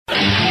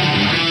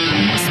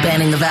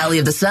spanning the Valley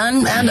of the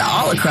Sun and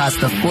all across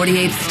the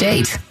 48th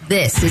state.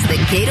 This is the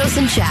Gatos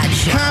and Chad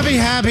Show.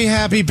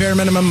 Happy bare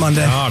minimum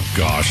Monday. Oh,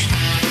 gosh.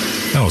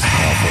 That was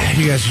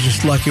awful. You guys are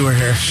just lucky we're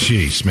here.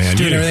 Jeez, man.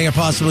 Doing everything I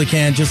possibly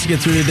can just to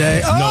get through the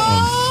day.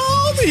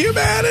 Oh, the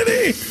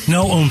humanity.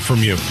 No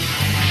from you.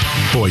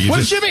 Boy, you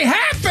just... Jimmy,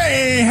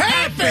 happy.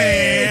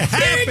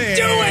 Big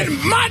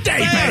doing Monday,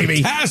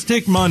 baby.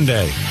 Fantastic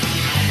Monday.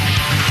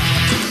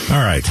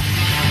 All right.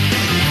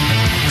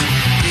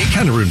 You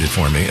kind of ruined it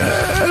for me.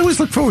 I always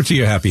look forward to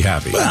your happy.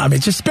 Well, I mean,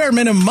 just bare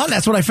minimum Monday.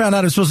 That's what I found out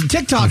I was supposed to.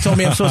 TikTok told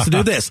me I'm supposed to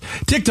do this.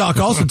 TikTok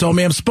also told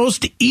me I'm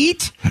supposed to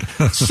eat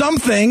some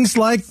things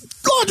like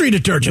laundry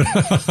detergent.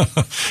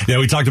 Yeah,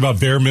 we talked about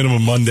bare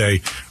minimum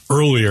Monday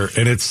earlier,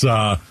 and it's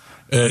a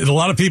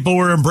lot of people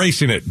were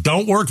embracing it.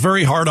 Don't work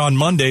very hard on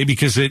Monday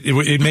because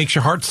it makes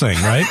your heart sing,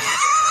 right?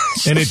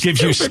 And it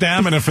gives you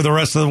stamina for the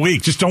rest of the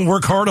week. Just don't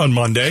work hard on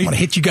Monday. I want to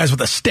hit you guys with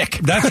a stick.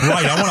 That's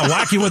right. I want to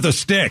whack you with a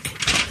stick.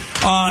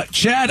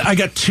 Chad, I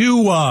got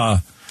two.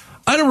 I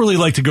don't really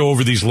like to go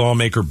over these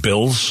lawmaker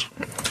bills.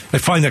 I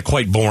find that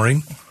quite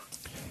boring.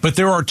 But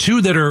there are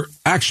two that are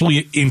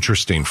actually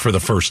interesting for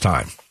the first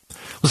time.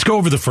 Let's go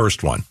over the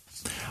first one.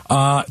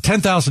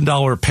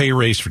 $10,000 pay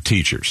raise for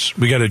teachers.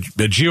 We got a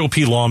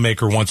GOP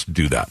lawmaker wants to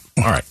do that.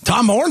 All right.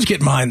 Tom Horn's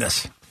getting behind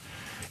this.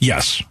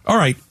 Yes. All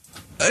right.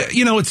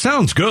 It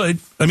sounds good.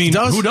 I mean,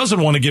 who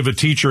doesn't want to give a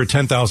teacher a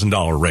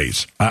 $10,000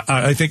 raise?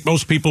 I think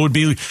most people would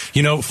be,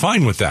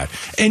 fine with that.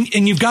 And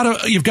you've got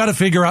to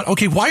figure out,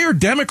 okay, why are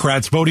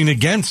Democrats voting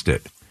against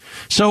it?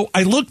 So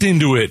I looked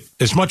into it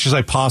as much as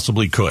I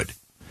possibly could.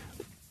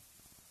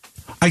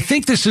 I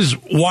think this is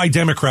why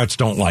Democrats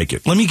don't like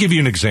it. Let me give you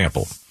an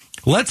example.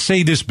 Let's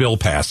say this bill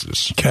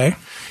passes. Okay.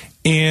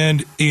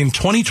 And in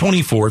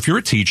 2024, if you're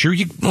a teacher,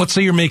 let's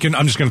say you're making,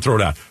 I'm just going to throw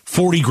it out,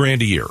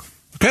 $40,000 a year.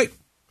 Okay.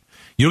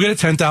 You'll get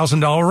a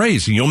 $10,000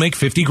 raise and you'll make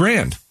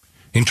 $50,000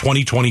 in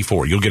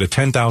 2024. You'll get a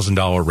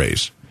 $10,000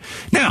 raise.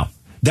 Now,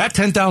 that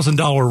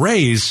 $10,000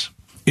 raise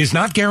is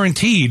not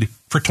guaranteed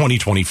for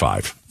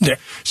 2025. Yeah.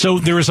 So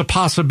there is a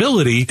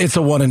possibility. It's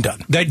a one and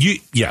done. That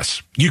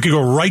you could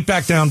go right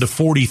back down to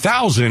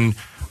 40,000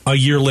 a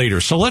year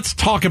later. So let's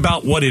talk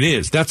about what it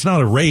is. That's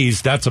not a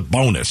raise. That's a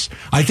bonus.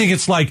 I think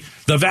it's like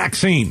the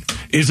vaccine.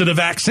 Is it a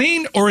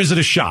vaccine or is it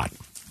a shot?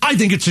 I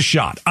think it's a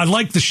shot. I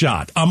like the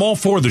shot. I'm all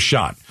for the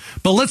shot.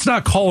 But let's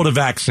not call it a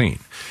vaccine.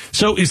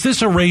 So is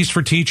this a raise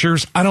for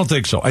teachers? I don't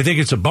think so. I think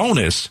it's a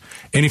bonus.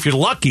 And if you're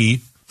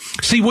lucky,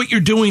 see, what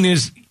you're doing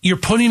is you're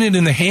putting it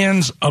in the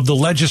hands of the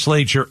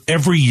legislature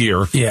every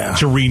year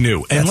to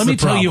renew. And let me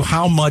tell you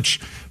how much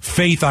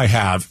faith I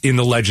have in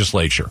the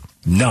legislature.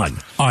 None.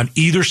 On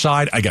either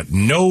side, I got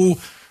no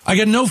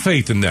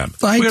faith in them.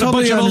 We got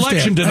totally a bunch of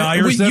election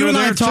deniers that you are and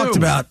I there talked too.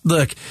 about,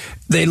 look,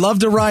 they love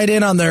to ride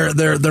in on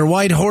their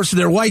white horses,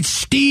 their white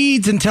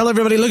steeds, and tell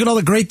everybody, look at all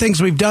the great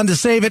things we've done to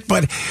save it.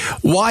 But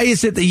why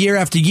is it that year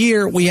after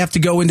year we have to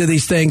go into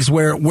these things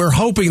where we're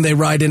hoping they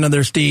ride in on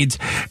their steeds?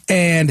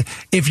 And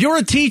if you're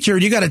a teacher,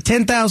 you got a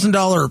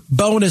 $10,000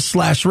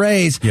 bonus /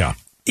 raise. Yeah.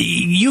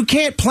 You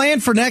can't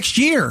plan for next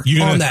year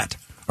on that.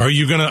 Are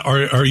you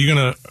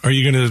gonna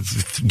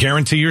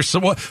guarantee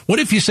yourself? What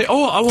if you say,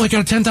 I got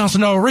a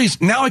 $10,000 raise.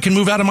 Now I can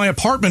move out of my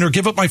apartment or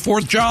give up my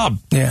fourth job.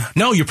 Yeah.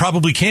 No, you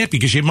probably can't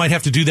because you might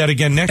have to do that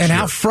again next year. And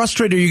how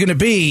frustrated are you going to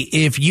be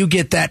if you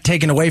get that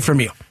taken away from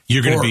you?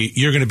 You're going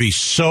to be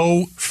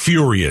so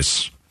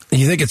furious.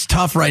 You think it's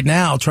tough right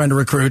now trying to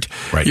recruit.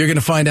 Right. You're going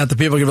to find out the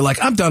people are going to be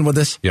like, I'm done with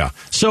this. Yeah.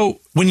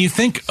 So when you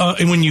think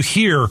and when you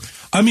hear,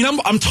 I mean,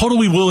 I'm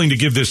totally willing to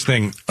give this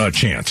thing a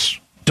chance.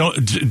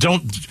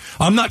 Don't.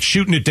 I'm not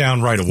shooting it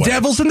down right away.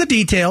 Devil's in the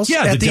details.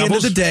 Yeah, at the end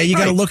of the day, you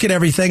got to look at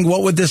everything.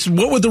 What would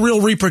the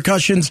real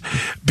repercussions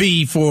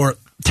be for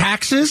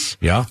taxes?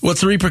 Yeah.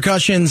 What's the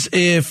repercussions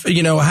if,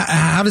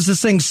 how does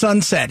this thing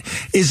sunset?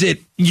 Is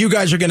it you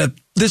guys are going to,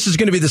 this is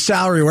going to be the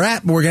salary we're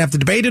at, but we're going to have to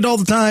debate it all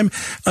the time?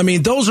 I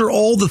mean, those are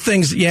all the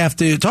things that you have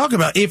to talk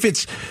about. If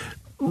it's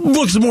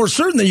looks more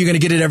certain that you're going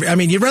to get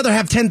it you'd rather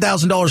have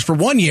 $10,000 for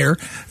 1 year,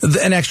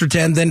 an extra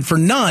 10 than for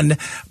none,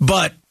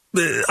 but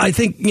I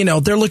think,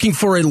 they're looking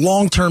for a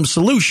long-term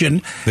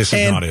solution. This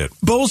is not it.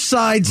 Both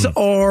sides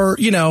are,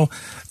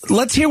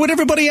 let's hear what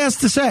everybody has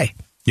to say.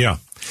 Yeah.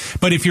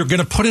 But if you're going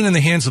to put it in the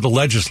hands of the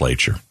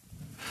legislature,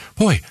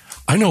 boy,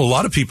 I know a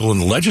lot of people in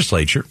the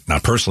legislature,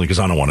 not personally because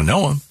I don't want to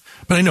know them,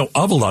 but I know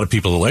of a lot of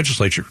people in the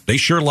legislature. They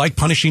sure like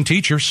punishing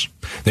teachers.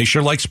 They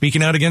sure like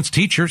speaking out against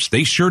teachers.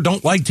 They sure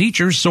don't like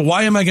teachers. So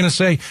why am I going to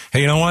say, hey,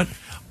 you know what?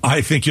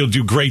 I think you'll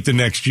do great the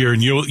next year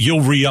and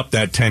you'll re-up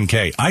that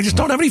 $10K. I just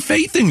don't have any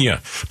faith in you.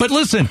 But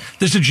listen,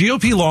 there's a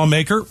GOP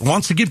lawmaker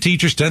wants to give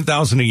teachers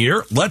 $10,000 a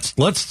year.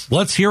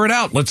 Let's hear it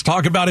out. Let's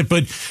talk about it.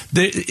 But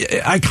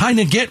I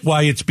kind of get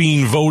why it's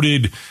being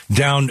voted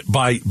down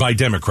by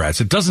Democrats.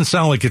 It doesn't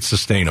sound like it's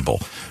sustainable,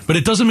 but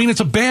it doesn't mean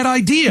it's a bad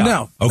idea.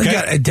 No.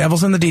 Okay.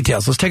 Devil's in the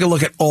details. Let's take a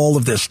look at all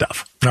of this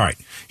stuff. All right.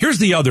 Here's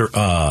the other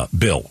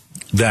bill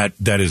that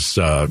is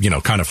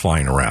kind of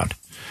flying around.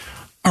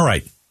 All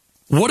right.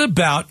 What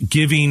about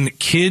giving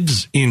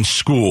kids in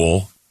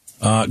school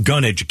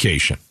gun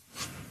education?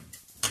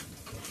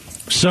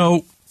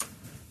 So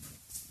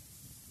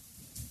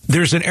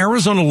There's an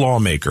Arizona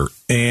lawmaker,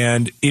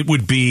 and it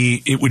would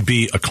be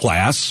a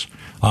class.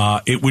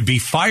 It would be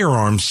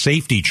firearms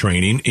safety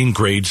training in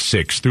grades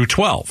 6 through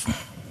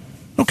 12.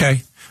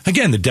 Okay.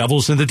 Again, the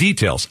devil's in the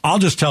details. I'll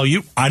just tell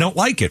you, I don't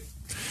like it.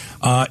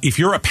 If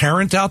you're a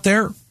parent out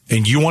there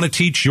and you want to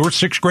teach your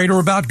 6th grader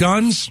about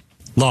guns,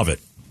 love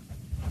it.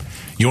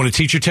 You want to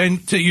teach your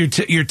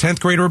 10th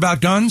grader about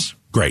guns?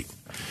 Great.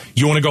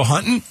 You want to go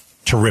hunting?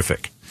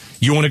 Terrific.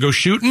 You want to go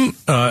shooting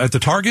at the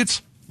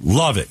targets?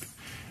 Love it.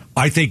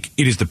 I think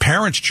it is the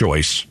parent's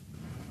choice.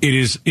 It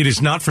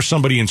is not for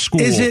somebody in school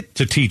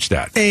to teach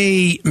that.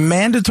 A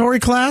mandatory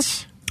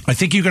class? I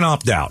think you can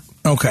opt out.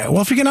 Okay.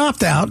 Well, if you can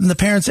opt out and the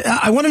parents,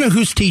 I want to know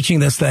who's teaching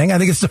this thing. I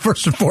think it's the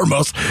first and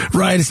foremost,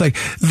 right? It's like,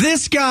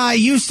 this guy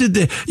used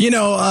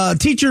to,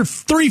 teacher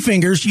 3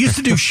 fingers used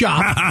to do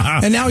shop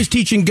and now he's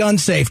teaching gun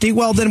safety.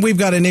 Well, then we've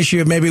got an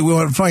issue of maybe we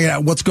want to find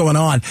out what's going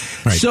on.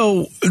 Right.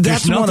 So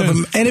that's one of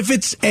them. And if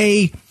it's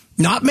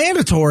not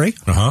mandatory,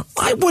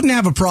 I wouldn't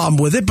have a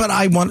problem with it, but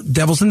I want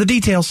devil's in the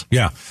details.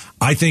 Yeah.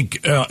 I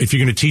think if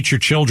you're going to teach your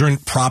children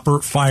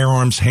proper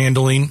firearms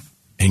handling,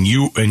 and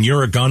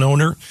you're a gun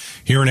owner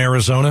here in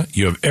Arizona,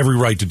 you have every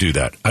right to do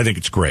that. I think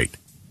it's great.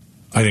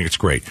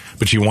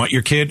 But you want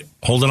your kid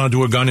holding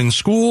onto a gun in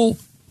school?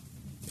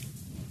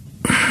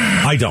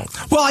 I don't.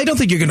 Well, I don't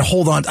think you're going to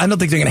hold on. I don't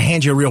think they're going to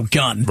hand you a real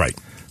gun. Right.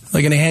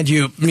 They're going to hand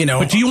you,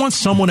 But do you want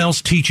someone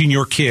else teaching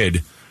your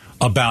kid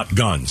about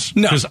guns?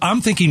 No. Because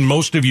I'm thinking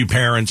most of you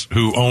parents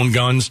who own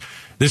guns,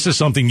 this is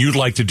something you'd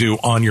like to do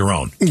on your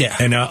own. Yeah.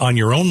 And on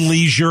your own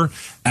leisure,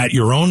 at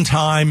your own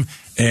time.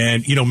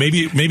 And,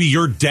 maybe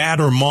your dad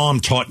or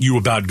mom taught you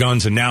about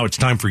guns, and now it's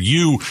time for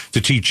you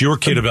to teach your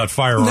kid about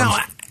firearms. Now,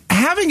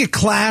 having a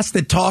class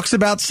that talks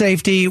about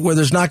safety, where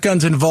there's not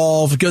guns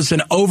involved, gives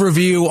an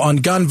overview on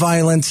gun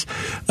violence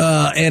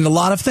and a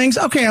lot of things,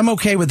 okay, I'm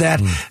okay with that.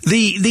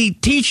 The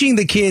teaching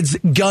the kids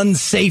gun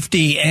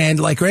safety and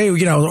like, hey, we're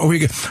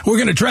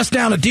going to dress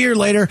down a deer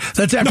later.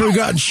 That's after we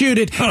go out and shoot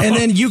it. And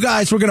then you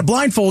guys, we're going to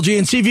blindfold you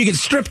and see if you can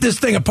strip this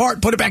thing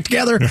apart, put it back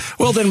together.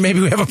 Well, then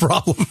maybe we have a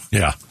problem.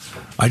 Yeah.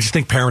 I just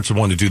think parents would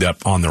want to do that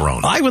on their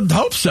own. I would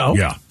hope so.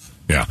 Yeah.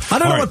 I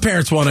don't know what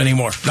parents want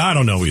anymore. I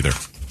don't know either.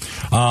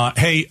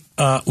 Hey,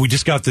 we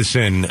just got this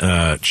in,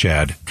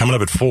 Chad, coming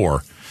up at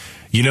 4.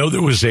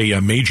 There was a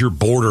major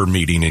border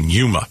meeting in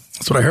Yuma.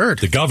 That's what I heard.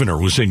 The governor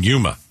was in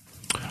Yuma,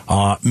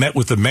 met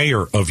with the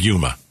mayor of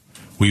Yuma.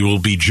 We will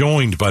be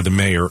joined by the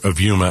mayor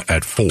of Yuma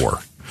at 4.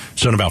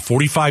 So in about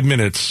 45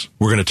 minutes,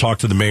 we're going to talk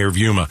to the mayor of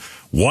Yuma.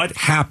 What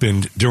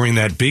happened during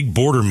that big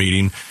border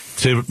meeting?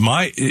 To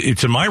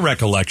my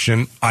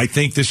recollection, I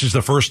think this is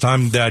the first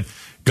time that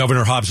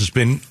Governor Hobbs has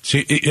been.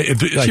 She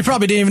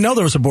probably didn't even know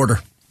there was a border.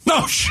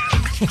 No,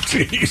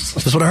 jeez.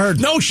 That's what I heard.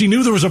 No, she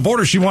knew there was a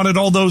border. She wanted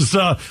all those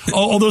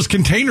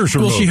containers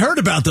removed. Well, she heard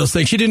about those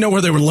things. She didn't know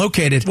where they were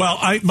located. Well,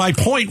 my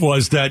point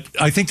was that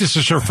I think this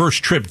is her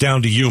first trip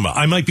down to Yuma.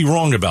 I might be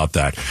wrong about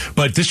that,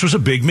 but this was a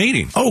big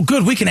meeting. Oh,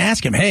 good. We can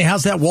ask him. Hey,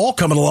 how's that wall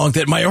coming along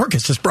that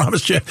Mayorkas has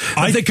promised you?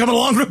 I think coming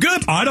along real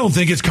good. I don't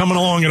think it's coming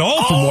along at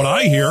all from what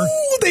I hear.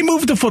 They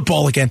moved to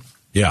football again.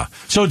 Yeah.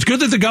 So it's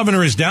good that the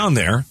governor is down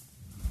there.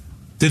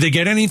 Did they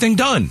get anything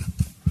done?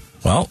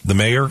 Well, the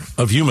mayor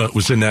of Yuma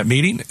was in that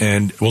meeting,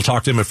 and we'll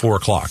talk to him at 4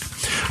 o'clock.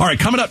 All right,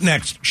 coming up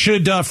next,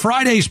 should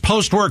Friday's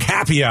post-work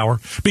happy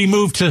hour be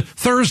moved to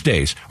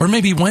Thursdays or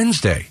maybe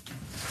Wednesday?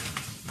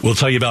 We'll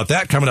tell you about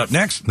that coming up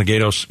next in the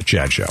Gatos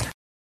Chad Show.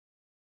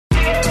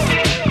 Drive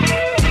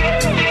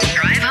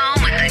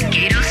home with the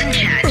Gatos and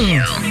Chad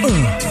Show.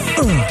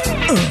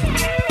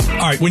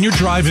 All right, when you're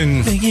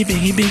driving...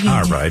 Biggie.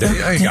 All right,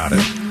 I got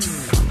it.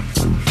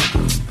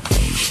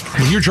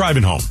 When you're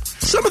driving home...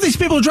 Some of these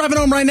people are driving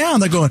home right now,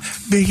 and they're going,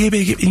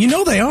 biggie. You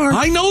know they are.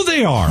 I know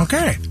they are.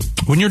 Okay.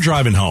 When you're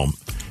driving home,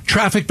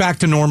 traffic back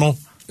to normal,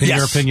 in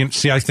your opinion?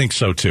 See, I think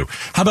so, too.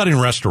 How about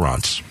in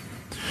restaurants?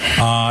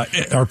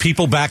 Are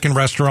people back in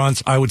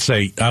restaurants? I would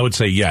say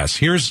yes.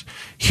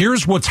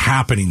 Here's what's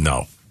happening,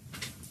 though.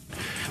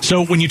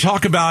 So when you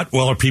talk about,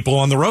 are people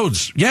on the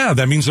roads? Yeah,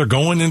 that means they're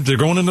going into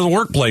the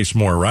workplace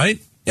more, right?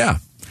 Yeah.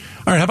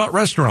 All right, how about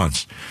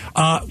restaurants?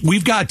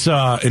 We've got,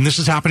 and this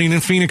is happening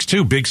in Phoenix,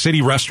 too, big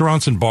city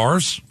restaurants and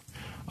bars.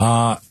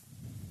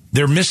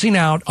 They're missing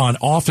out on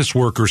office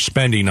workers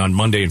spending on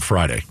Monday and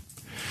Friday.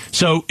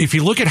 So if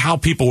you look at how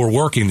people are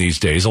working these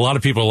days, a lot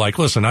of people are like,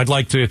 listen, I'd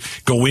like to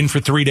go in for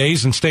 3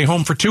 days and stay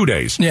home for 2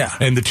 days. Yeah.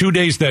 And the 2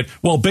 days that,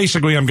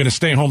 basically I'm going to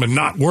stay home and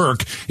not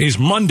work is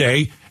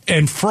Monday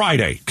and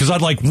Friday, because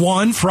I'd like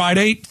one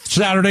Friday,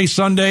 Saturday,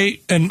 Sunday,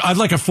 and I'd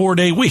like a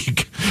 4-day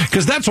week,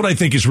 because that's what I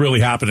think is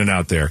really happening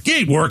out there. You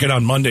ain't working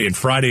on Monday and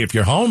Friday if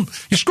you're home.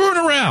 You're screwing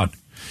around.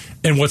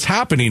 And what's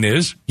happening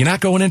is you're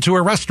not going into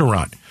a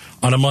restaurant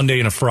on a Monday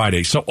and a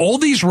Friday. So all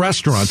these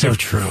restaurants, so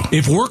true.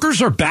 If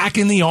workers are back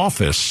in the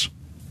office,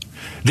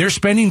 they're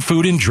spending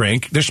food and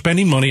drink. They're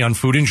spending money on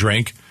food and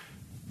drink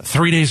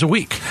 3 days a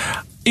week.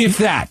 If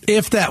that.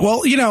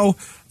 Well,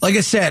 like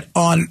I said,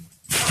 on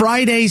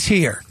Fridays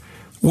here,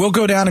 we'll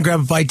go down and grab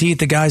a bite to eat,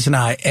 the guys and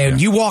I.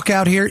 And you walk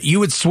out here, you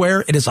would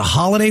swear it is a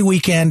holiday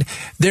weekend.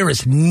 There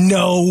is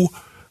no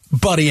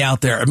everybody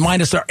out there,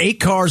 minus our 8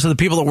 cars of the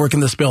people that work in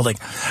this building,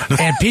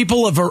 and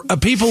people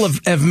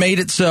have made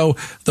it so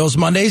those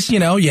Mondays, you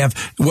have,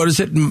 what is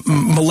it,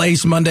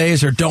 Malaise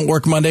Mondays or Don't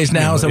Work Mondays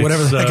now? Is that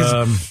whatever the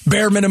heck is?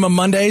 Bare minimum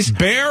Mondays.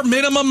 Bare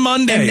minimum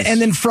Mondays. And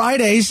then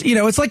Fridays,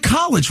 it's like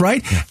college,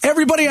 right? Yeah.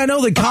 Everybody I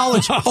know that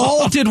college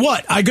all did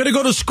what? I got to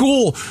go to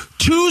school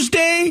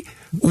Tuesday,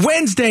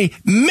 Wednesday,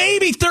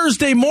 maybe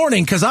Thursday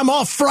morning, because I'm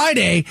off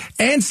Friday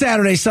and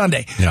Saturday,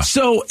 Sunday. Yeah.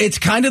 So it's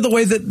kind of the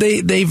way that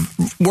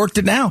they've worked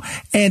it now.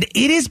 And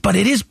it is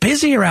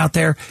busier out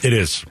there. It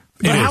is.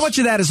 But how much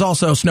of that is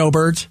also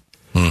snowbirds?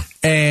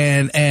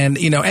 And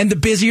the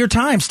busier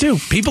times too.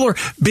 People are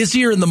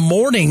busier in the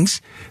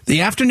mornings.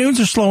 The afternoons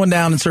are slowing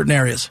down in certain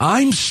areas.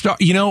 I'm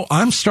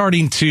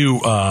starting to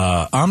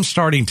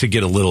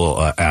get a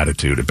little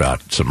attitude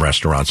about some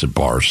restaurants and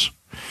bars.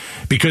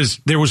 Because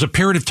there was a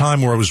period of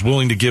time where I was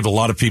willing to give a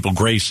lot of people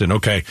grace and,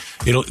 okay,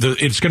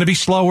 it's going to be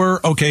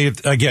slower. Okay,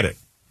 I get it.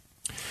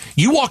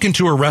 You walk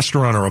into a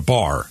restaurant or a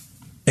bar,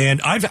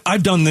 and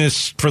I've done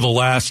this for the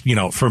last,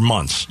 for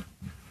months.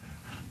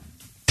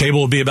 Table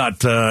will be about,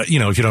 if you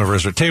don't have a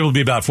restaurant, table will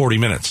be about 40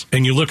 minutes.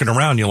 And you're looking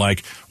around, you're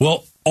like,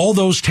 well, all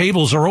those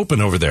tables are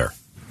open over there.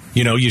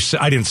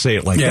 I didn't say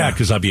it like that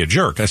because I'd be a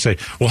jerk. I say,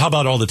 well, how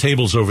about all the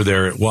tables over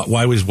there?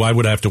 Why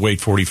would I have to wait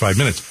 45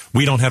 minutes?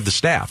 We don't have the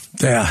staff.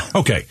 Yeah.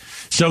 Okay.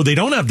 So they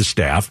don't have the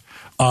staff.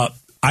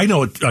 I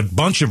know a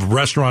bunch of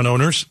restaurant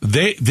owners.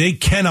 They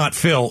cannot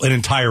fill an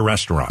entire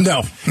restaurant.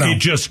 No.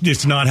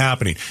 It's not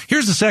happening.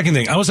 Here's the second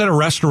thing. I was at a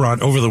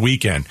restaurant over the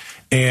weekend,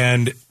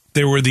 and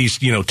there were these,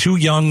 2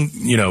 young,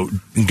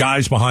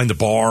 guys behind the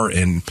bar,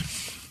 and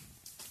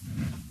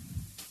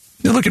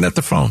they're looking at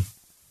the phone.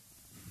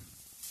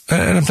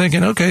 And I'm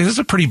thinking, okay, this is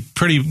a pretty,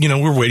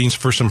 we're waiting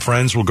for some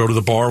friends. We'll go to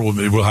the bar.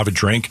 We'll have a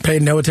drink. Pay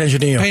no attention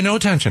to you. Pay no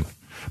attention.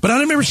 But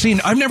I've never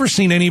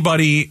seen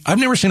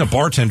a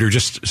bartender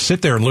just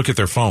sit there and look at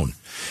their phone.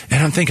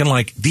 And I'm thinking,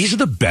 like, these are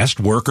the best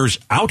workers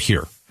out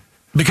here.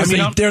 Because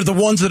they're the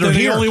ones that are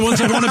here. They're the only ones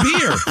that want to be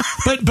here.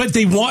 But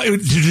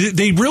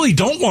they really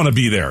don't want to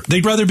be there.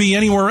 They'd rather be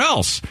anywhere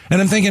else. And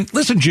I'm thinking,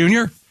 listen,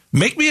 Junior,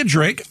 make me a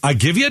drink. I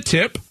give you a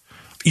tip.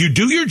 You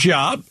do your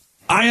job.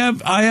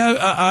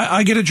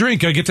 I get a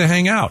drink. I get to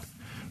hang out.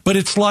 But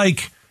it's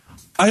like,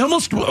 I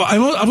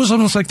was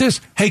almost like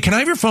this. Hey, can I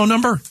have your phone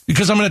number?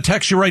 Because I'm going to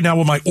text you right now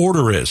what my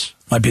order is.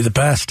 Might be the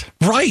best.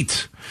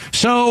 Right.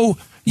 So,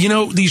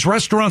 these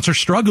restaurants are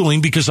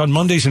struggling because on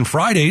Mondays and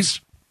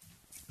Fridays,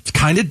 it's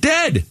kind of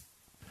dead.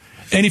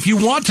 And if you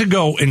want to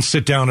go and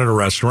sit down at a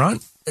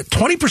restaurant,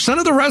 20%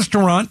 of the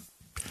restaurant,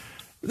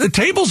 the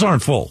tables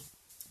aren't full.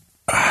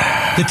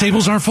 The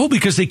tables aren't full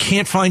because they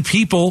can't find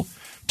people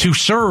to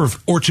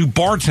serve or to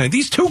bartend.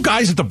 These two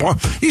guys at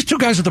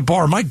the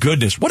bar, my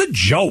goodness, what a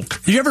joke.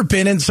 Have you ever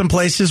been in some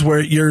places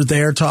where you're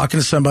there talking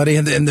to somebody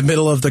in the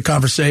middle of the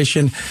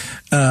conversation?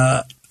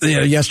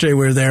 Yesterday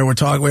we were there, we're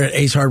at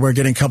Ace Hardware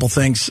getting a couple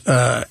things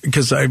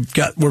because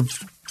we're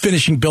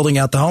finishing building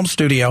out the home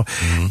studio.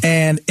 Mm-hmm.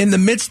 And in the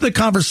midst of the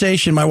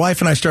conversation, my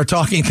wife and I start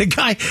talking. The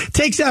guy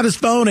takes out his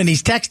phone and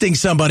he's texting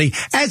somebody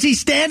as he's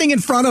standing in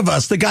front of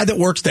us, the guy that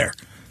works there.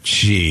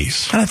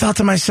 Jeez. And I thought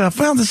to myself,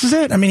 well, this is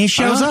it. I mean, he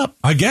shows up.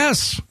 I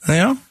guess.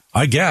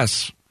 I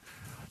guess.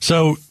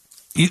 So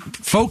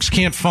folks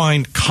can't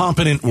find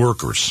competent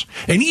workers.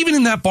 And even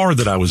in that bar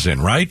that I was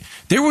in, right,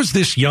 there was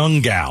this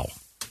young gal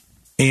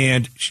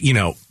and,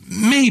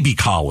 maybe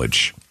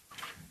college.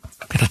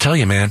 I got to tell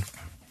you, man,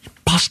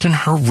 busting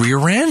her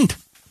rear end.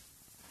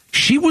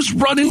 She was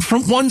running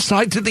from one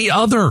side to the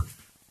other.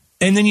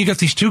 And then you got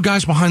these 2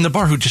 guys behind the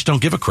bar who just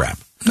don't give a crap.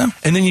 No.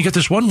 And then you get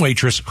this one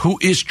waitress who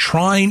is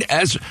trying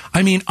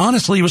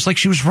honestly, it was like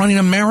she was running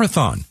a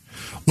marathon.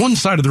 One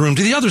side of the room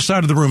to the other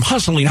side of the room,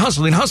 hustling.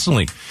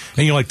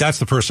 And you're like, that's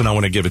the person I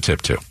want to give a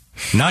tip to.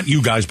 Not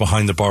you guys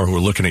behind the bar who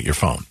are looking at your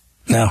phone.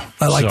 No,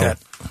 I like that.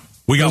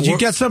 You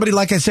get somebody,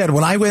 like I said,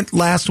 when I went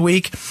last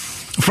week,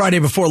 Friday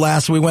before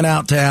last, we went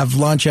out to have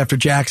lunch after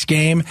Jack's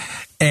game,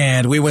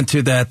 and we went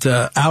to that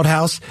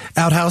Outhouse.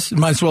 It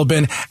might as well have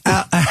been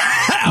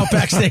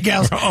Outback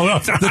Steakhouse.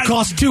 That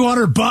cost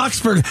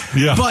 $200 for.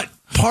 Yeah. But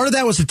part of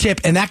that was a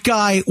tip, and that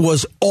guy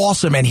was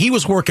awesome, and he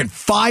was working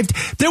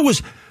 5. There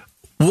was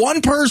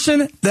one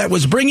person that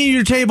was bringing you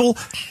your table,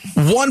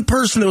 one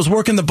person that was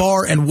working the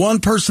bar, and one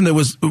person that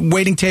was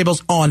waiting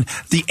tables on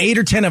the 8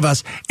 or 10 of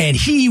us, and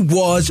he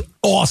was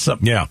awesome.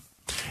 Yeah,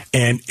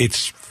 and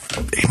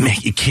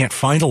you can't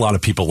find a lot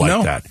of people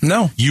like that.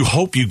 No. You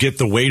hope you get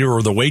the waiter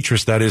or the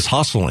waitress that is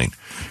hustling.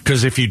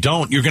 Because if you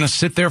don't, you're going to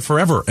sit there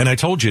forever. And I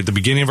told you at the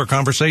beginning of our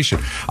conversation,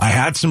 I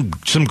had some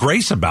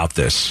grace about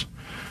this,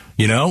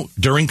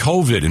 during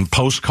COVID and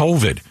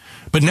post-COVID.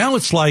 But now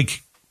it's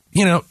like,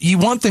 you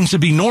want things to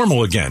be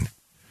normal again.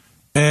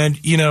 And,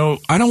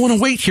 I don't want to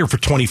wait here for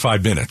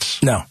 25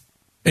 minutes. No.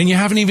 And you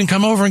haven't even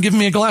come over and given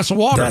me a glass of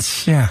water.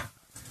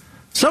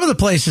 Some of the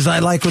places I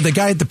like with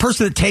the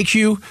person that takes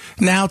you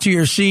now to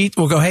your seat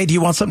will go, hey, do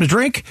you want something to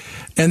drink?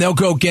 And they'll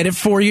go get it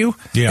for you.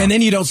 Yeah. And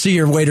then you don't see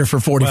your waiter for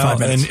 45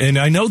 minutes. And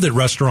I know that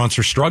restaurants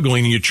are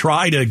struggling and you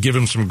try to give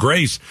them some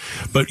grace.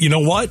 But you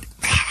know what?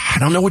 I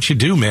don't know what you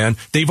do, man.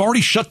 They've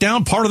already shut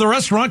down part of the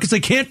restaurant because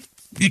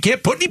you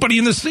can't put anybody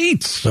in the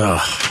seats.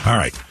 All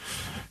right.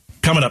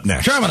 Coming up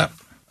next.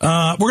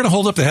 We're going to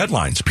hold up the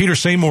headlines. Peter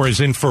Seymour is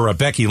in for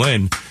Becky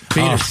Lynn.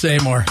 Peter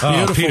Seymour.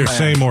 Peter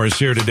Seymour is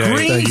here today.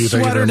 Green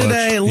sweater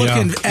today,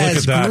 looking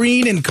as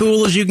green and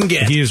cool as you can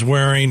get. He is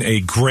wearing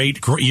a great,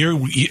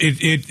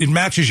 it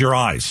matches your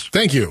eyes.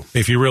 Thank you.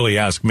 If you really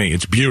ask me.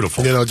 It's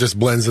beautiful. It just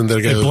blends in there.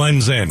 It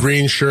blends in.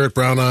 Green shirt,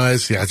 brown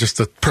eyes. Yeah, just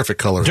the perfect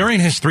color. During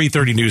his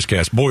 3:30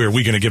 newscast, boy, are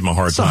we going to give him a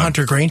hard time. It's a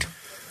hunter green.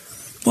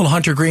 A little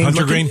Hunter Green.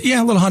 Green?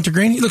 Yeah, a little Hunter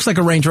Green. He looks like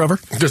a Range Rover.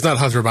 Just not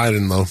Hunter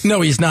Biden, though.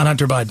 No, he's not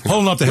Hunter Biden.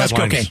 Holding up the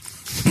headlines.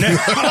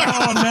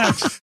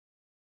 Next.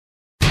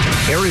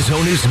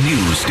 Arizona's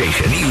news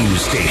station.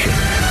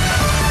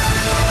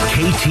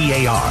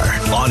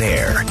 KTAR. On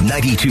air,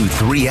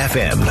 92.3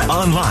 FM.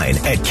 Online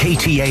at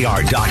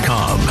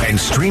KTAR.com. And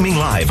streaming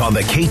live on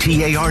the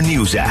KTAR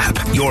News app.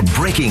 Your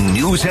breaking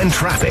news and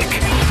traffic.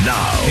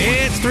 Now.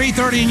 It's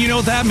 3:30, and you know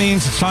what that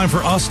means. It's time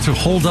for us to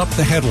hold up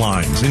the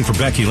headlines. In for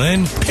Becky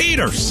Lynn,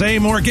 Peter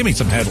Seymour. Give me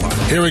some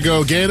headlines. Here we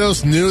go.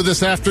 Gatos, new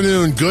this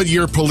afternoon.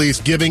 Goodyear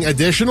police giving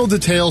additional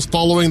details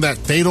following that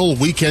fatal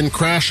weekend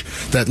crash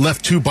that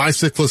left 2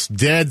 bicyclists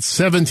dead,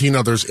 17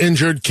 others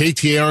injured.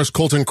 KTAR's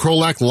Colton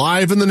Krolak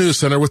live in the news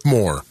center with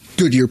more.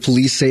 Goodyear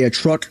police say a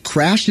truck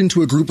crashed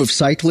into a group of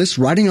cyclists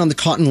riding on the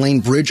Cotton Lane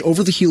Bridge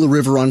over the Gila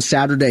River on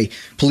Saturday.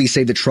 Police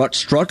say the truck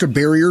struck a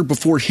barrier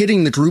before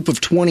hitting the group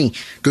of 20.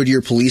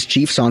 Goodyear Police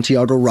Chief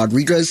Santiago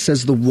Rodriguez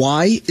says the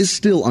why is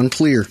still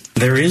unclear.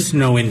 There is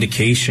no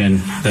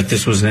indication that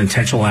this was an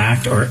intentional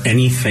act or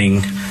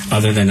anything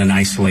other than an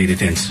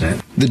isolated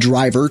incident. The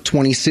driver,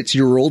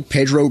 26-year-old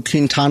Pedro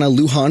Quintana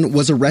Lujan,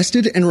 was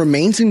arrested and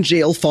remains in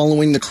jail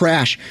following the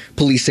crash.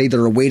 Police say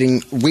they're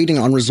waiting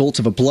on results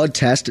of a blood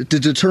test to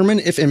determine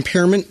if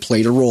impairment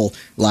played a role.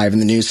 Live in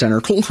the news center,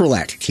 Colton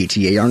Krolak,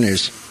 KTAR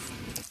News.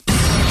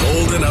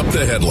 Holding up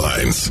the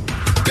headlines.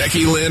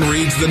 Becky Lynn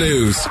reads the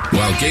news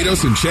while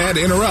Gatos and Chad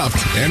interrupt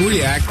and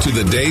react to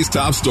the day's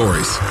top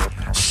stories.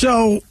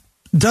 So,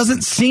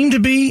 doesn't seem to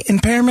be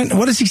impairment.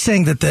 What is he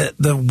saying? That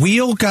the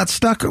wheel got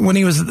stuck when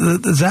he was...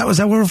 Is that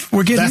what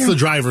we're getting That's here? the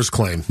driver's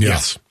claim. Yeah.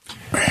 Yes.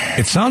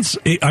 It sounds...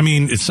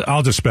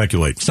 I'll just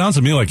speculate. It sounds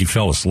to me like he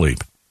fell asleep.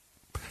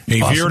 He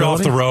veered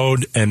off the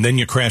road, and then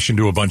you crash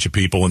into a bunch of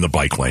people in the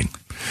bike lane.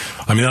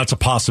 I mean, that's a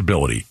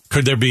possibility.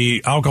 Could there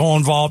be alcohol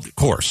involved? Of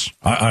course.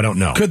 I don't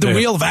know. Could the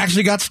wheel have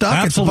actually got stuck?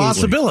 Absolutely. It's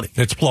a possibility.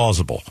 It's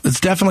plausible. It's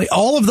definitely...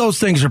 All of those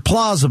things are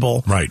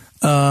plausible. Right.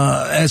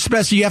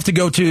 Especially you have to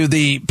go to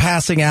the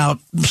passing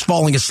out,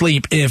 falling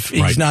asleep if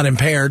he's not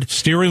impaired.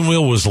 Steering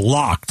wheel was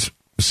locked,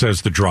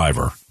 says the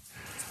driver.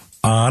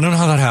 I don't know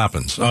how that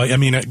happens.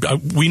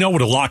 We know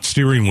what a locked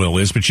steering wheel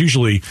is, but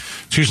usually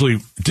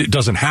it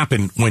doesn't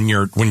happen when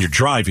you're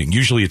driving.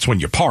 Usually it's when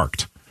you're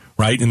parked,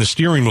 right? And the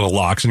steering wheel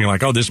locks, and you're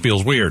like, "Oh, this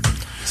feels weird."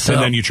 So,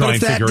 and then you try and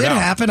figure it out. If that did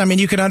happen, I mean,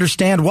 you can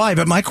understand why.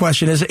 But my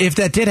question is, if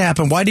that did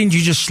happen, why didn't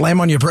you just slam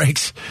on your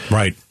brakes?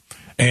 Right.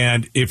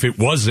 And if it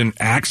was an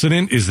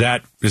accident, is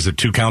it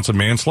 2 counts of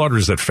manslaughter?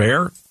 Is that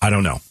fair? I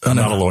don't know. I'm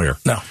not a lawyer.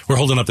 No. We're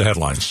holding up the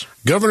headlines.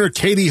 Governor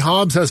Katie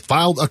Hobbs has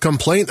filed a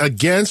complaint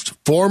against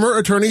former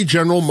Attorney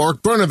General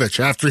Mark Brnovich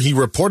after he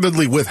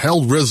reportedly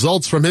withheld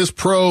results from his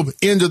probe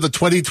into the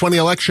 2020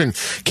 election.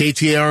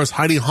 KTAR's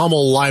Heidi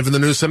Hummel live in the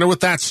news center with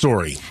that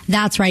story.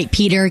 That's right,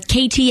 Peter.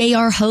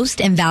 KTAR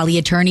host and Valley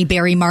attorney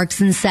Barry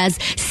Markson says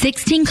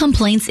 16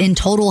 complaints in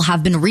total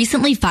have been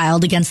recently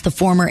filed against the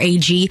former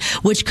AG,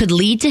 which could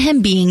lead to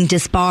him being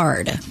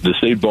disbarred. The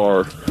state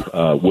bar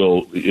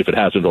will, if it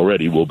hasn't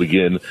already, will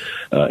begin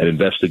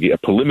a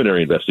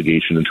preliminary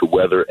investigation into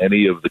whether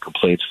any of the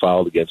complaints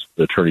filed against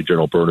the Attorney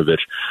General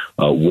Brnovich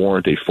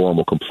warrant a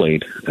formal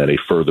complaint and a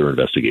further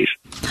investigation.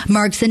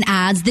 Markson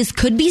adds this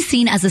could be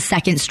seen as a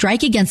second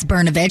strike against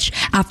Brnovich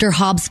after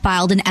Hobbs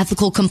filed an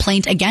ethical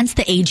complaint against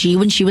the AG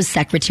when she was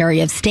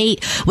Secretary of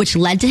State, which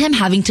led to him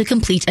having to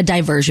complete a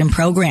diversion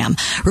program.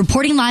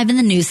 Reporting live in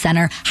the news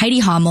center, Heidi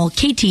Hummel,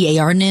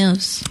 KTAR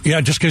News. Yeah,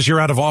 just because you're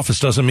out of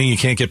office doesn't mean you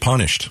can't get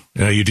punished.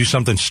 You do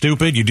something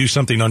stupid, you do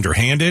something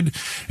underhanded,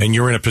 and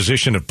you're in a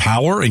position of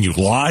power, and you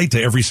lie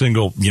to every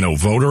single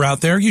voter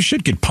out there, you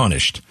should get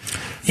punished.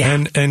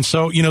 Yeah. And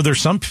so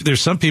there's some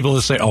people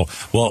that say,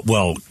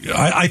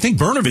 I think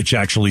Brnovich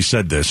actually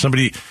said this.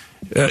 Somebody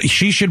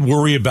she should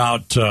worry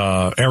about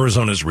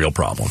Arizona's real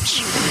problems.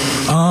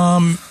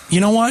 You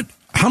know what?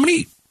 How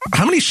many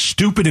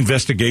stupid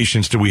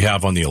investigations do we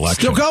have on the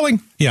election? Still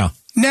going. Yeah.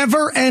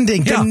 Never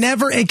ending. Yeah.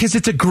 Because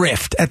it's a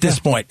grift at this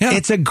point. Yeah.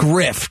 It's a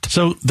grift.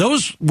 So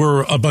those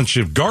were a bunch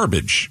of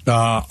garbage.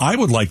 I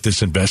would like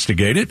this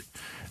investigated.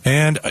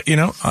 And,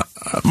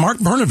 Mark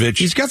Brnovich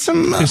he's got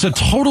some is a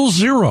total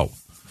zero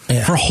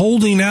for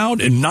holding out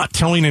and not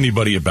telling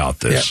anybody about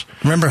this. Yeah.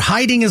 Remember,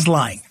 hiding is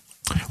lying.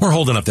 We're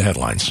holding up the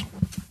headlines.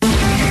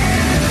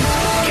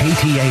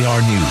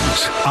 KTAR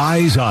News.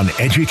 Eyes on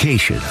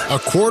Education. A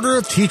quarter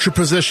of teacher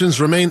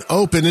positions remain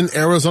open in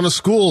Arizona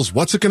schools.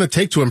 What's it going to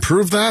take to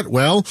improve that?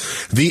 Well,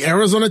 the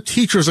Arizona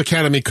Teachers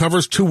Academy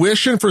covers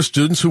tuition for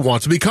students who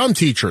want to become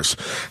teachers.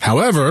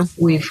 However,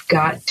 we've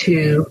got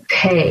to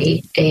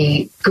pay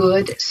a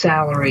good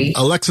salary.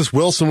 Alexis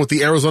Wilson with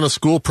the Arizona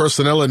School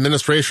Personnel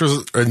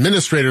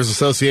Administrators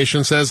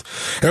Association says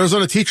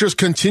Arizona teachers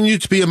continue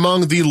to be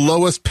among the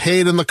lowest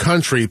paid in the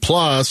country.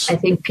 Plus, I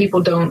think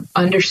people don't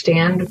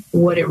understand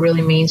what it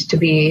really means to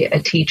be a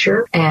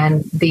teacher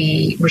and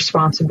the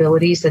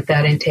responsibilities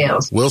that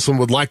entails. Wilson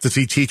would like to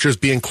see teachers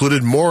be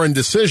included more in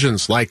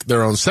decisions like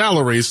their own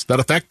salaries that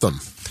affect them.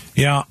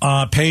 Yeah,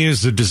 pay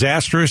is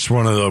disastrous,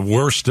 one of the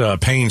worst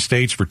paying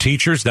states for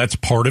teachers. That's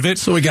part of it.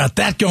 So we got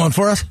that going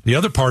for us. The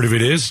other part of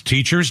it is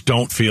teachers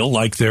don't feel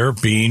like they're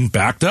being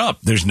backed up.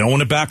 There's no one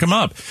to back them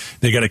up.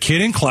 They got a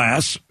kid in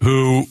class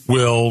who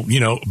will,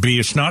 be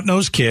a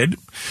snot-nosed kid.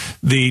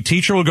 The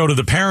teacher will go to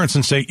the parents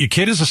and say, your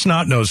kid is a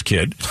snot-nosed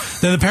kid.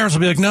 Then the parents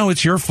will be like, no,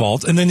 it's your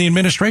fault. And then the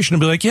administration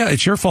will be like, yeah,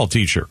 it's your fault,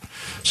 teacher.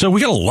 So we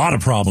got a lot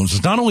of problems.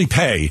 It's not only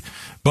pay,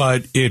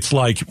 but it's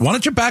like, why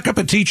don't you back up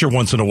a teacher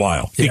once in a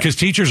while? Yeah. Because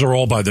teachers are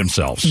all by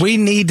themselves. We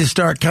need to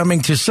start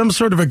coming to some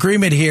sort of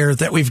agreement here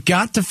that we've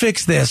got to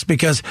fix this,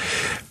 because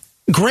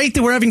great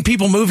that we're having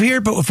people move here,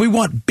 but if we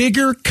want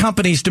bigger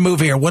companies to move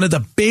here, one of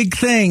the big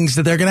things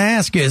that they're going to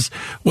ask is,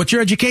 what's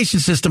your education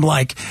system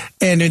like?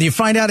 And when you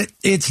find out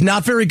it's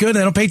not very good and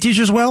they don't pay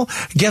teachers well,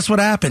 guess what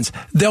happens?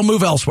 They'll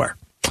move elsewhere.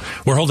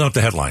 We're holding up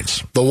the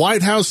headlines. The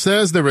White House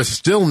says there is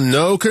still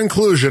no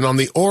conclusion on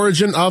the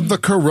origin of the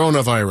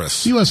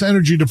coronavirus. U.S.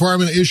 Energy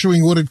Department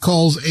issuing what it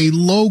calls a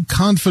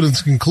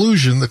low-confidence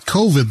conclusion that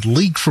COVID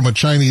leaked from a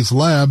Chinese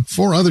lab.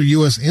 4 other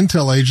U.S.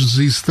 intel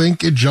agencies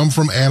think it jumped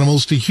from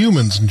animals to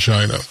humans in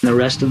China. The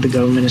rest of the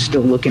government is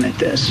still looking at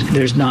this.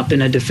 There's not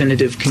been a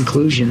definitive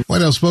conclusion.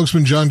 White House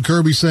spokesman John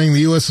Kirby saying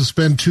the U.S. has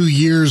spent 2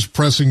 years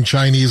pressing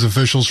Chinese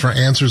officials for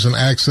answers and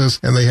access,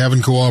 and they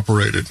haven't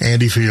cooperated.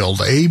 Andy Field,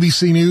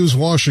 ABC News,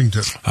 Washington.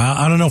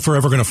 I don't know if we're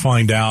ever going to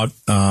find out.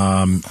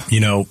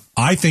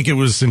 I think it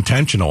was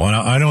intentional, and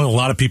I know a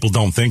lot of people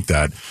don't think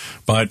that,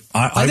 but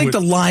I think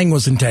the lying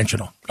was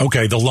intentional.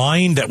 Okay, the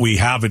lying that we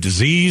have a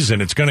disease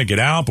and it's going to get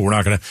out, but we're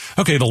not going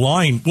to. Okay, the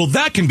lying, well,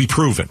 that can be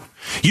proven.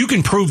 You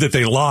can prove that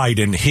they lied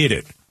and hid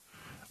it.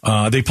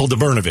 They pulled the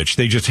Brnovich.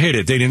 They just hid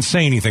it. They didn't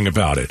say anything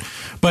about it.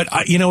 But,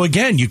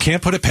 again, you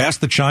can't put it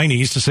past the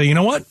Chinese to say, you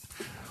know what?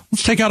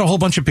 Let's take out a whole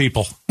bunch of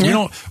people.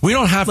 Yeah. We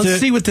don't have to. Let's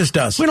see what this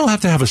does. We don't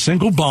have to have a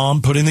single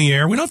bomb put in the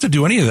air. We don't have to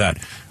do any of that.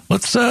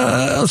 Let's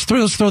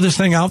throw this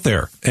thing out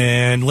there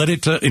and let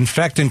it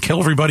infect and kill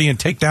everybody and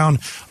take down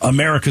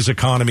America's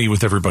economy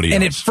with everybody else.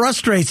 And it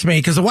frustrates me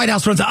because the White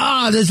House runs,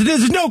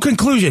 there's no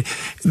conclusion,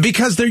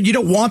 because you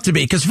don't want to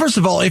be. Because first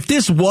of all, if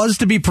this was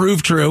to be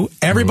proved true,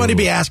 everybody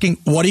be asking,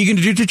 what are you going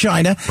to do to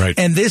China? Right.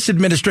 And this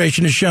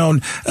administration has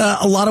shown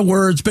a lot of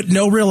words, but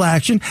no real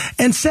action.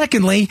 And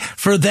secondly,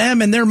 for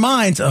them in their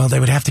minds, they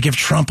would have to give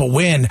Trump a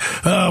win.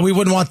 We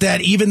wouldn't want that,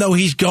 even though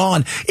he's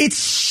gone. It's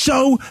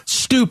so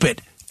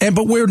stupid.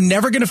 But we're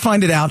never going to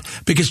find it out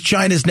because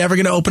China's never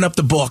going to open up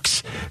the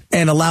books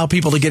and allow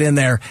people to get in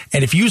there.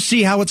 And if you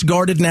see how it's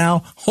guarded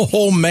now,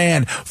 oh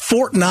man,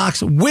 Fort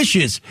Knox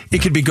wishes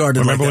it could be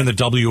guarded. Remember like when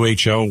the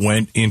WHO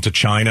went into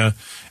China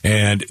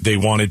and they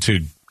wanted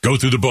to go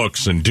through the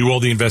books and do all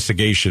the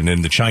investigation,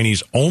 and the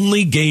Chinese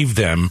only gave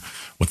them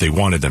what they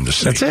wanted them to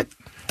see. That's it.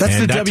 That's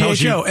and the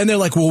WHO. And they're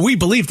like, well, we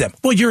believe them.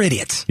 Well, you're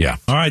idiots. Yeah.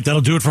 All right. That'll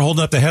do it for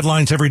holding up the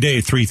headlines every day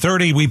at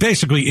 3:30. We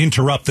basically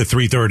interrupt the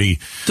 3:30.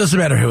 Doesn't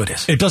matter who it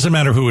is. It doesn't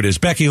matter who it is.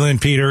 Becky, Lynn,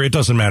 Peter, it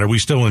doesn't matter. We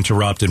still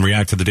interrupt and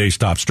react to the day's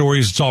top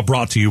stories. It's all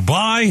brought to you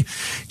by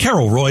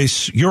Carol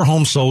Royce, your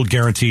home sold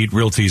guaranteed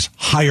realty's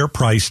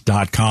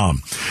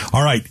higherprice.com.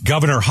 All right.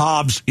 Governor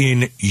Hobbs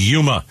in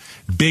Yuma.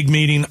 Big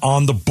meeting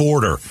on the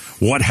border.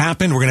 What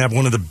happened? We're going to have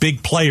one of the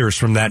big players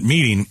from that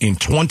meeting in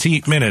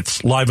 20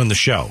 minutes live on the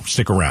show.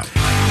 Stick around.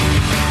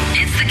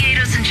 It's the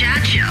Gatos and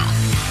Chad Show.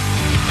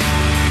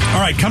 All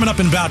right, coming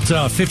up in about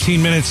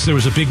 15 minutes, there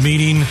was a big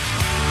meeting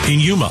in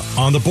Yuma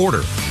on the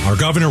border. Our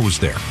governor was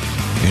there,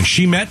 and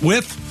she met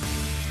with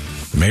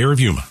the mayor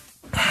of Yuma.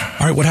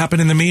 All right, what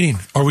happened in the meeting?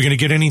 Are we going to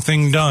get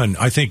anything done?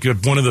 I think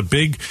one of the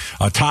big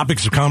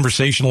topics of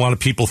conversation, a lot of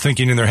people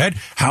thinking in their head,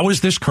 how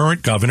is this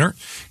current governor,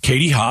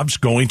 Katie Hobbs,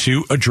 going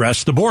to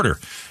address the border?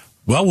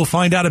 Well, we'll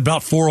find out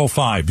about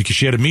 4:05 because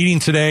she had a meeting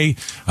today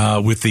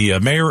with the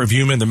mayor of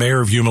Yuma, and the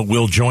mayor of Yuma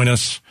will join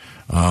us.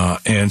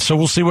 And so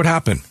we'll see what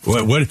happened.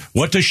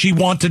 What does she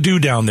want to do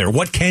down there?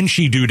 What can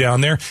she do down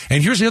there?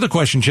 And here's the other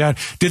question, Chad.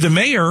 Did the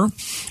mayor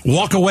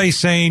walk away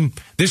saying,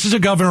 this is a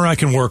governor I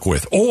can work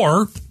with?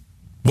 Or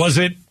was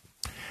it,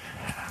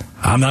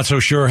 I'm not so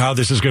sure how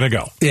this is going to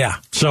go. Yeah.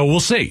 So we'll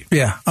see.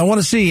 Yeah. I want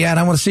to see. And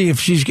I want to see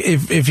if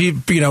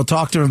you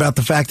talk to him about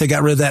the fact they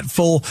got rid of that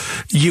full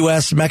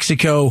U.S.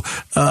 Mexico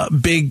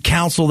big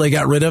council they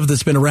got rid of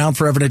that's been around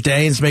forever and a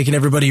day and is making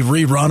everybody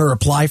rerun or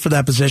apply for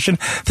that position.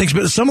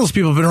 Some of those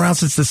people have been around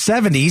since the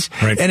 70s.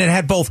 Right. And it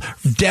had both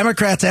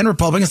Democrats and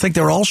Republicans. I think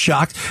they were all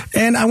shocked.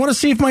 And I want to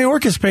see if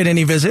Mayorkas paid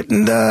any visit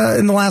in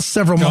the last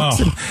several months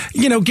and,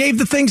 gave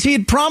the things he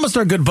had promised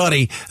our good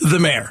buddy, the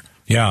mayor.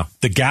 Yeah,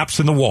 the gaps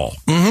in the wall.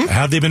 Mm-hmm.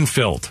 Have they been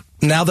filled?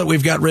 Now that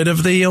we've got rid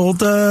of the old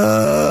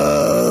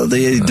Doug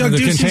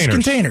Ducey's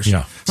containers.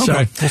 Yeah.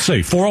 Okay, we'll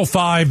see.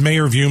 405,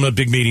 Mayor of Yuma,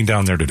 big meeting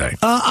down there today.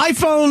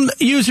 iPhone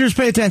users,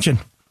 pay attention.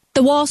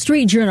 The Wall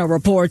Street Journal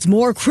reports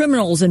more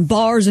criminals in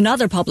bars and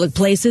other public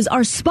places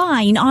are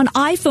spying on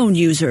iPhone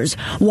users,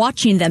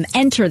 watching them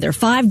enter their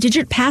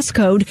 5-digit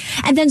passcode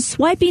and then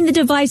swiping the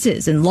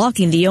devices and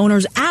locking the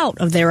owners out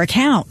of their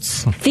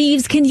accounts.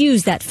 Thieves can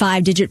use that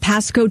 5-digit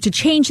passcode to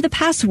change the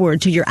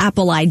password to your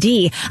Apple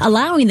ID,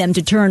 allowing them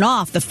to turn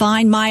off the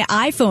Find My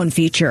iPhone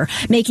feature,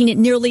 making it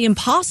nearly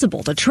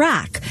impossible to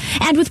track.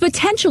 And with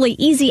potentially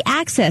easy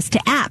access to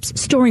apps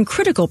storing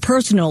critical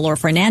personal or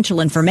financial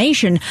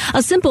information,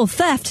 a simple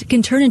theft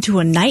can turn into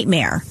a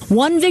nightmare.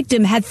 One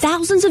victim had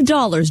thousands of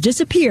dollars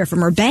disappear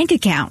from her bank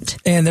account.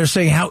 And they're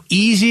saying how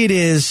easy it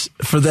is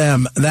for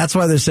them. That's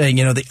why they're saying,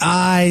 the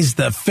eyes,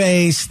 the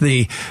face,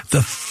 the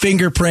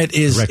fingerprint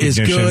is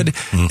good,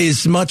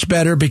 is much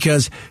better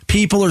because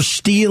people are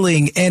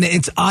stealing. And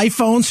it's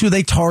iPhones who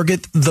they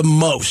target the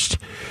most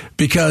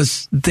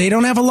because they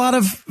don't have a lot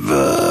of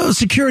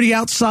security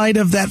outside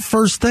of that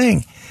first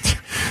thing.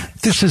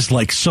 This is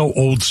so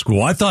old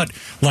school. I thought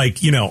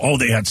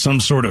they had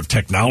some sort of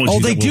technology. Oh,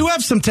 they do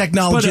have some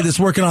technology that's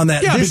working on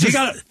that.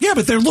 Yeah,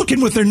 but they're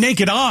looking with their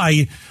naked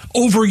eye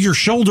over your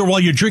shoulder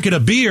while you're drinking a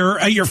beer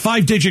at your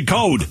 5-digit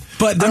code.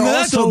 But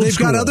they've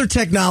got other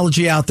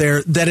technology out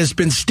there that has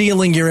been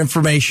stealing your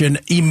information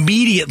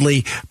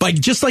immediately by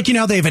just they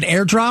have an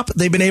airdrop.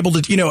 They've been able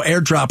to,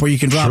 airdrop where you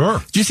can drop.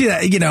 Sure. Do you see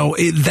that?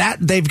 That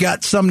they've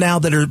got some now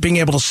that are being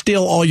able to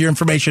steal all your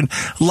information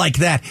like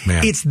that.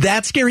 Man. It's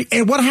that scary.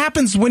 And what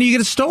happens when you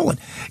get it stolen?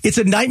 It's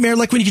a nightmare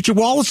like when you get your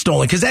wallet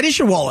stolen because that is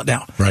your wallet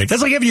now. Right.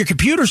 That's like having your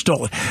computer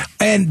stolen.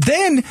 And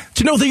then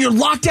to know that you're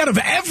locked out of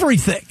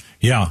everything.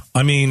 Yeah.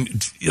 I mean,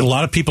 a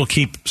lot of people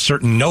keep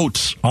certain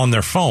notes on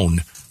their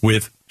phone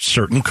with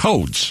certain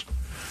codes.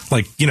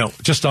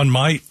 Just on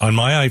my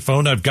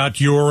iPhone, I've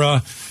got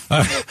your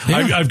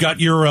I've got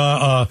your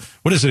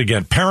what is it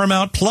again?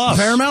 Paramount Plus.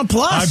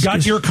 I've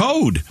got your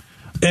code.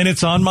 And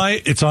it's on my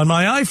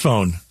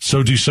iPhone.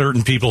 So do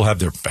certain people have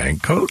their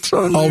bank codes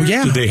on there? Oh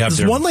yeah. Do they have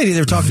their one lady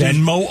they're talking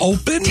Venmo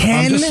open?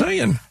 I'm just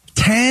saying.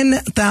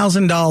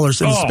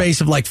 $10,000 in the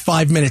space of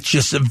 5 minutes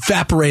just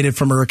evaporated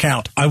from her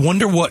account. I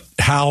wonder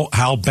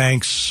how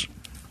banks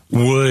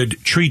would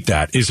treat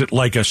that. Is it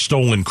like a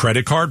stolen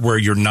credit card where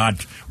you're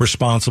not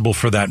responsible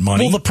for that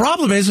money? Well, the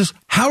problem is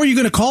how are you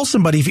going to call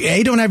somebody if you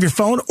A, don't have your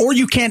phone or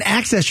you can't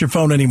access your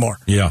phone anymore?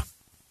 Yeah.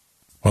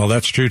 Well,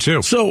 that's true,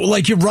 too. So,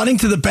 you're running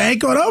to the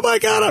bank going, oh, my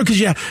God,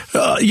 because,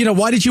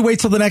 why did you wait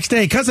till the next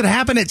day? Because it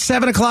happened at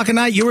 7 o'clock at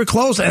night. You were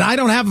closed, and I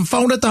don't have a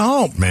phone at the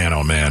home. Man,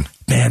 oh, man.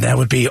 Man, that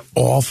would be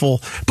awful.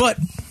 But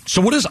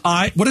so what does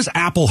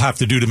Apple have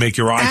to do to make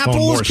your iPhone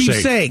more safe? Apple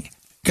keeps saying,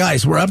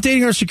 guys, we're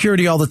updating our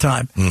security all the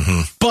time.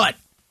 Mm-hmm. But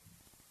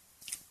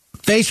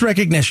face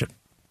recognition,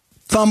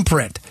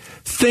 thumbprint,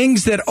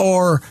 things that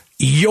are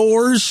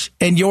yours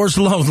and yours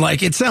alone.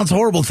 It sounds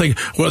horrible to think,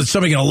 well, is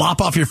somebody going to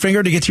lop off your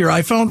finger to get to your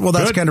iPhone? Well,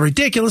 that's kind of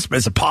ridiculous, but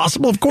is it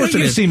possible? Of course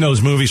it is. You've seen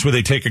those movies where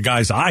they take a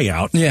guy's eye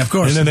out. Yeah, of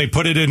course. And then they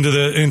put it into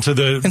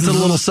the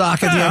little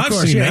socket. Yeah, of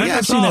course.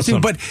 I've seen that too.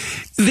 But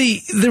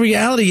the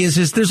reality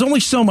is there's only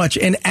so much,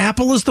 and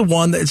Apple is the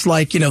one that's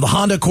the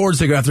Honda Accords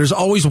they go after. There's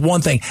always one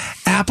thing.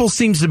 Apple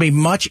seems to be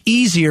much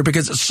easier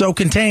because it's so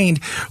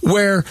contained,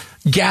 where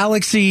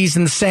Galaxies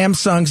and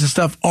Samsungs and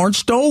stuff aren't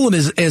stolen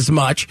as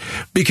much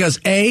because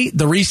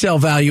the resale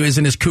value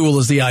isn't as cool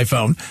as the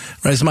iPhone,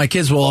 right? As my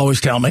kids will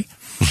always tell me,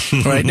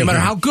 right? No matter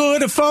how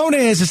good a phone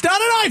is, it's not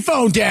an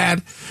iPhone,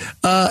 Dad.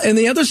 And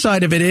the other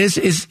side of it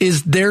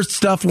is their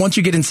stuff. Once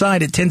you get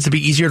inside, it tends to be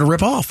easier to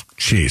rip off.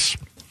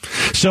 Jeez.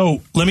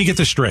 So let me get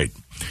this straight.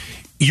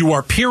 You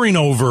are peering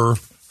over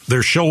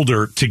their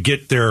shoulder to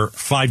get their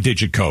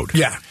 5-digit code.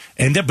 Yeah.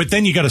 But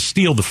then you got to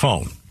steal the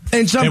phone.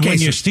 In some cases.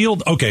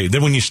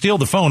 When you steal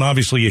the phone,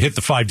 obviously you hit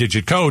the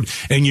 5-digit code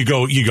and you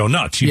go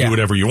nuts. You do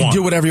whatever you want.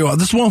 Do whatever you want.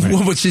 This one,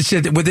 which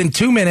said within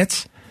 2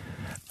 minutes,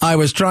 I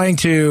was trying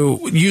to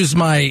use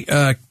my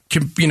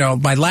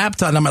my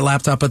laptop, not my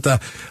laptop, but the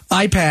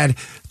iPad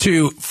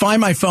to find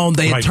my phone.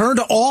 They had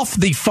turned off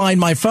the Find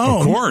My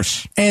Phone. Of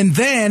course. And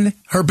then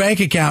her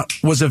bank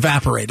account was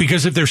evaporated.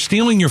 Because if they're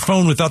stealing your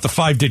phone without the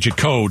 5-digit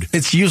code,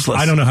 it's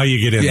useless. I don't know how you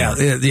get in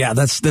there. Yeah,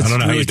 that's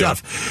really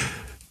tough.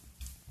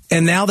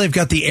 And now they've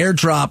got the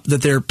airdrop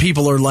that their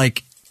people are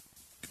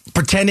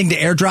pretending to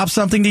airdrop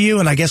something to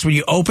you. And I guess when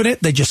you open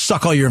it, they just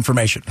suck all your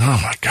information. Oh,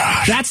 my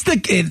gosh.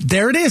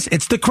 There it is.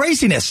 It's the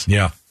craziness.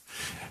 Yeah.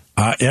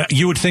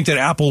 You would think that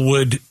Apple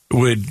would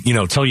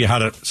tell you how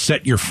to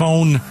set your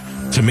phone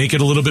to make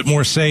it a little bit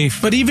more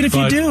safe. But even if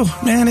you do,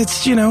 man,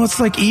 it's it's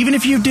like even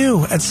if you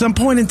do, at some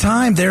point in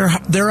time,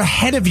 they're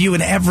ahead of you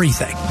in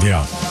everything.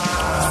 Yeah.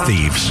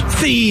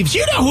 Thieves.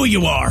 You know who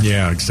you are.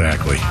 Yeah,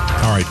 exactly.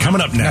 All right,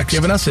 coming up next. Not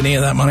giving us any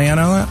of that money, I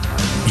know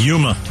that.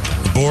 Yuma,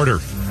 the border.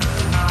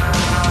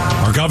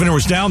 Our governor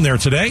was down there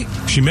today.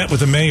 She met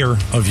with the mayor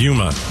of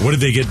Yuma. What did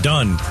they get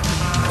done?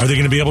 Are they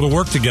going to be able to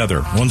work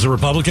together? One's a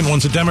Republican,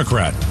 one's a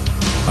Democrat.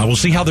 We'll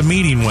see how the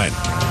meeting went.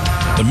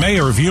 The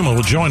mayor of Yuma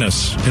will join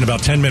us in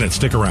about 10 minutes.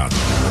 Stick around.